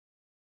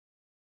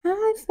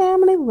Hi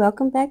family,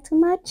 welcome back to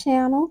my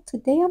channel.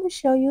 Today I'm going to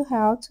show you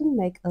how to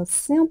make a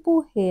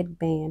simple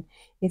headband.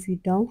 If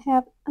you don't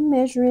have a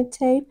measuring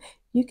tape,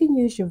 you can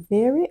use your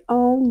very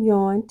own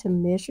yarn to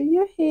measure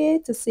your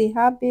head to see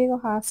how big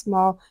or how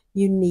small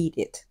you need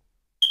it.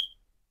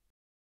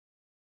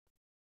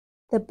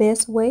 The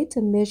best way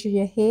to measure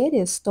your head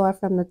is start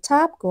from the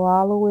top, go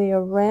all the way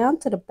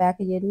around to the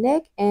back of your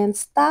neck and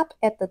stop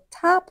at the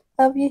top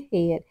of your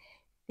head.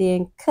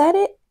 Then cut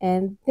it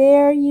and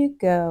there you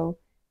go.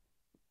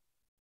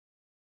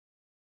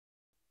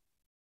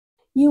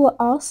 You will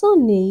also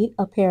need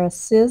a pair of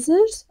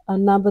scissors, a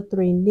number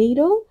 3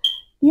 needle,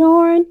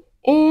 yarn,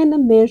 and a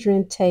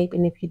measuring tape.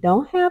 And if you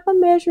don't have a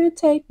measuring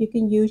tape, you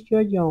can use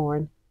your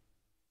yarn.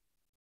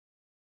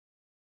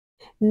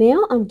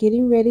 Now I'm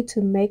getting ready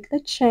to make a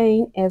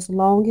chain as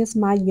long as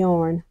my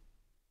yarn.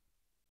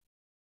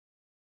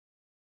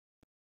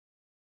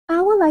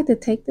 I would like to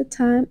take the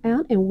time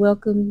out and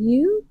welcome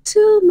you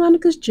to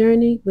Monica's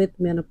Journey with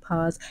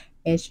Menopause.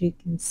 As you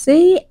can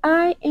see,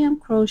 I am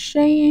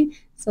crocheting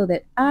so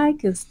that I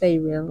can stay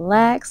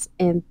relaxed,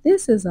 and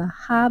this is a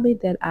hobby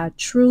that I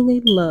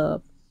truly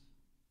love.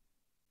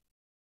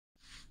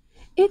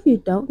 If you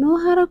don't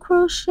know how to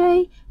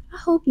crochet, I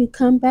hope you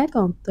come back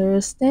on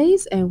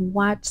Thursdays and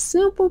watch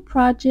simple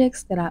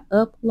projects that I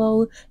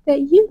upload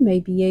that you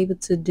may be able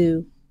to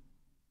do.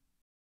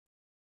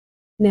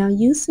 Now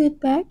you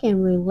sit back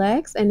and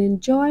relax and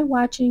enjoy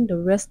watching the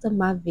rest of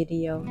my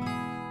video.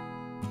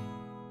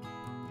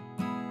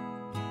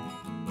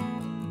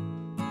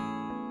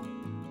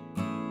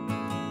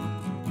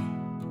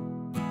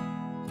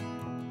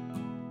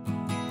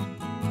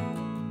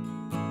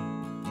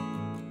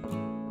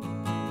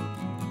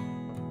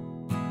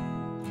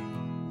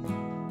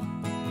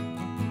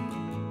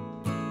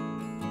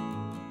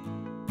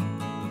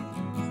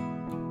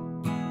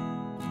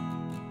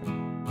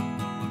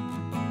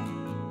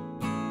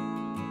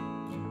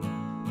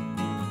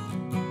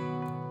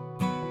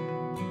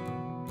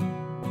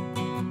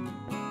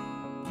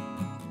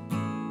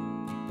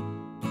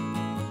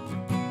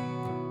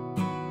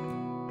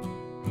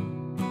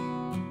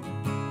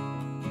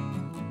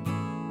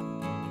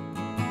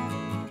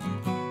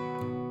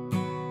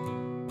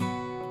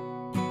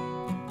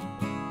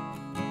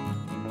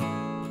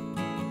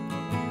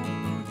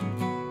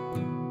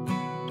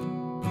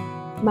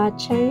 My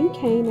chain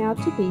came out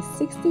to be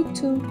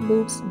 62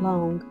 loops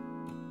long.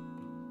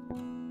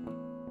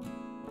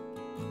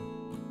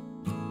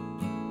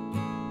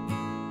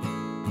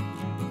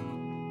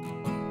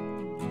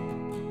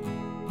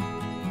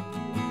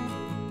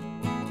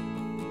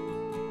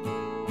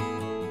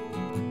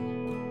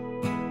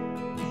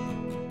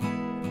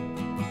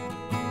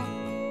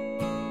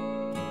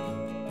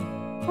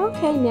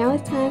 Okay, now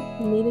it's time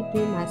for me to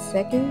do my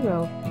second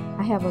row.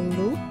 I have a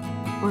loop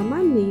on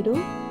my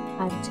needle.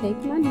 I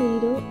take my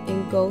needle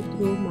and go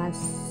through my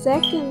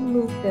second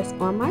loop that's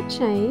on my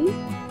chain,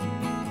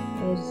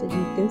 as you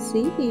can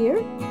see here.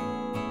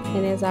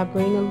 And as I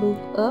bring a loop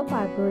up,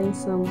 I bring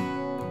some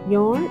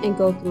yarn and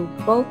go through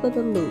both of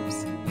the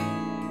loops.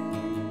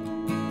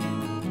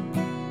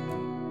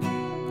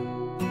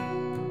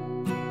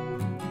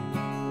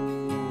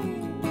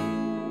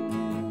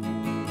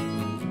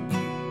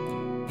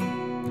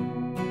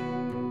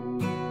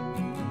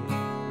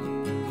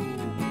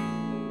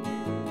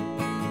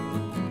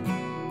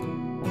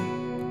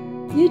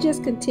 You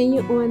just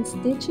continue on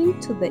stitching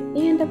to the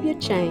end of your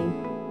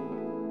chain.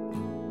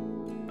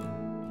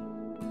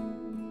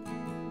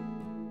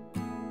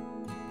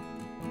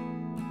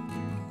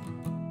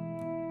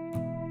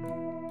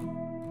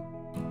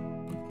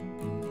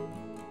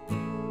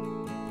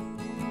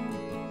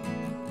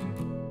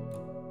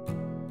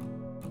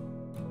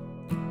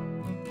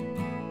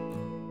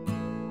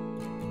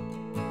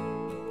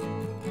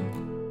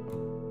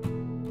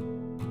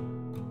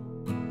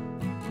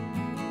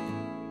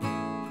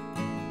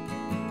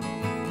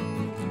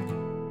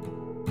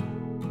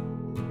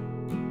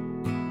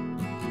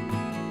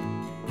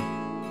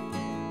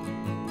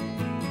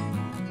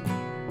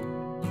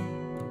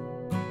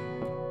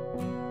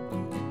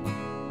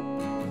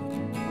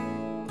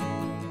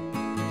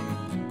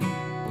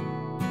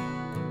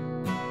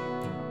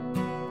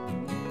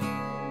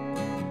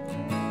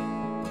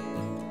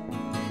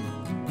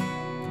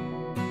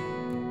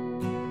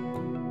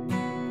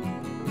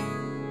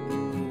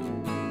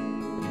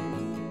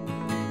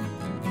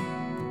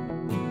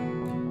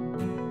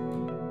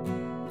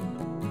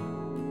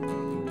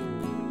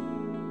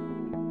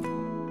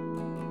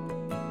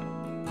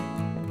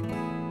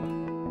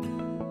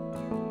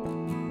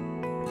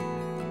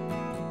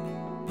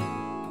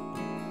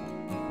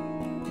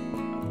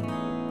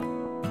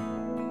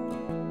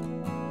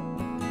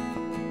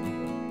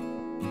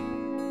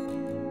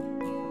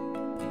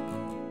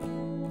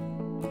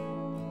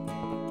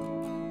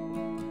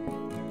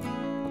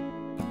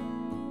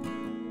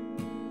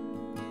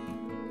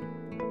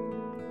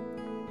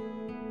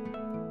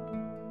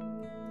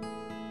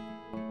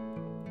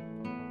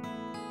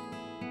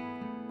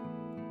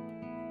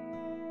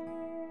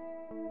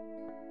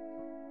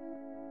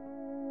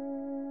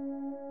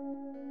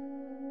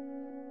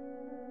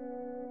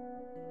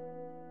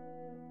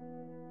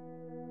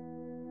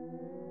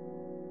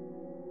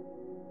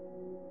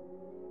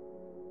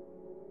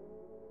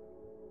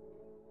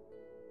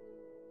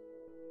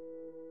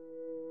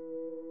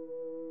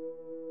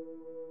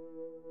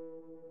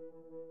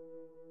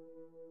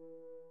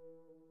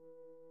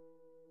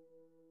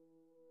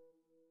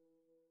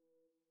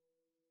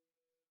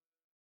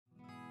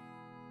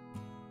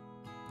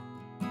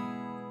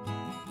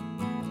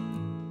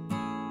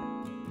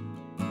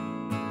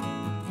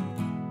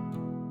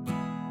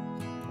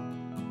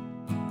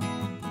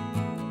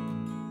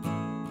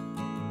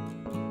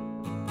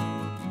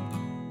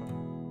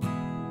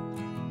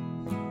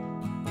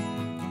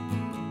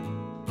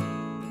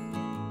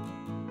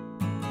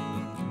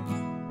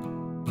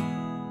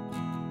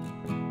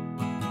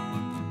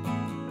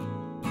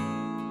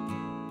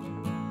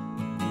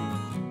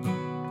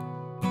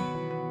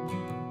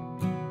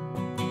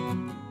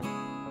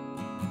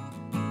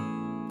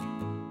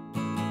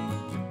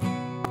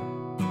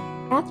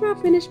 After I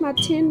finish my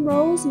 10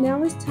 rows,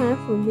 now it's time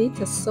for me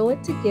to sew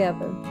it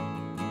together.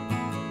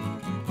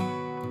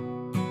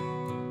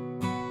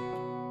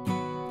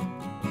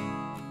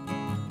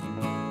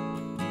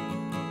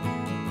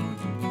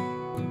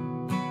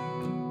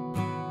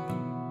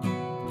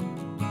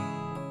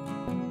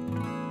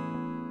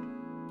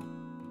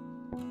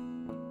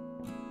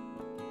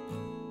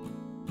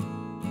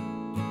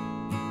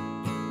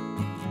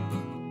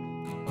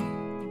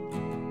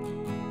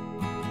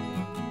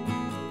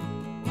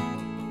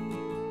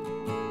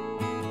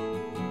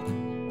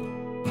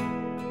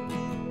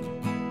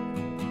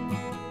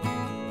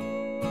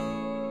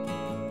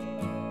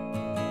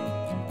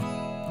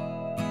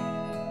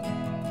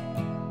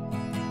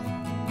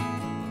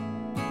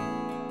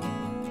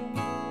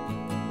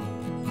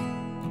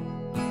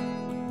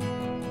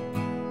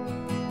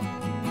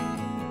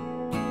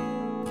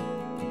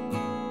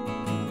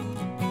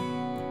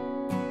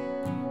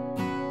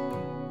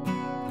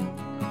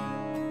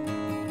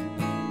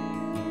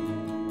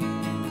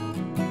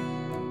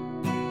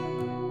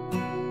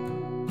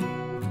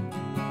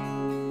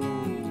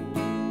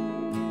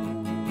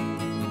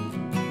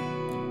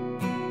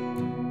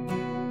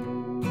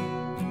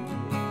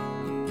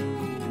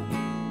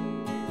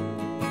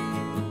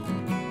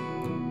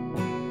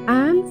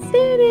 I'm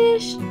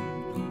finished.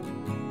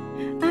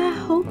 I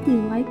hope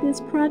you like this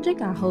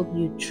project. I hope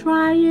you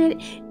try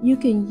it. You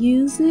can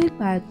use it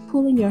by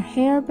pulling your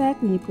hair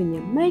back when you put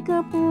your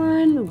makeup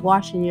on,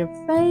 washing your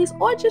face,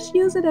 or just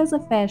use it as a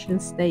fashion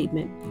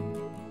statement.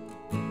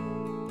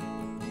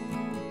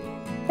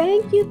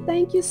 Thank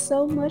you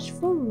so much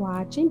for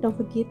watching. Don't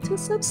forget to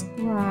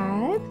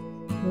subscribe,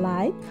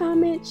 like,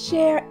 comment,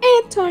 share,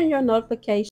 and turn your notifications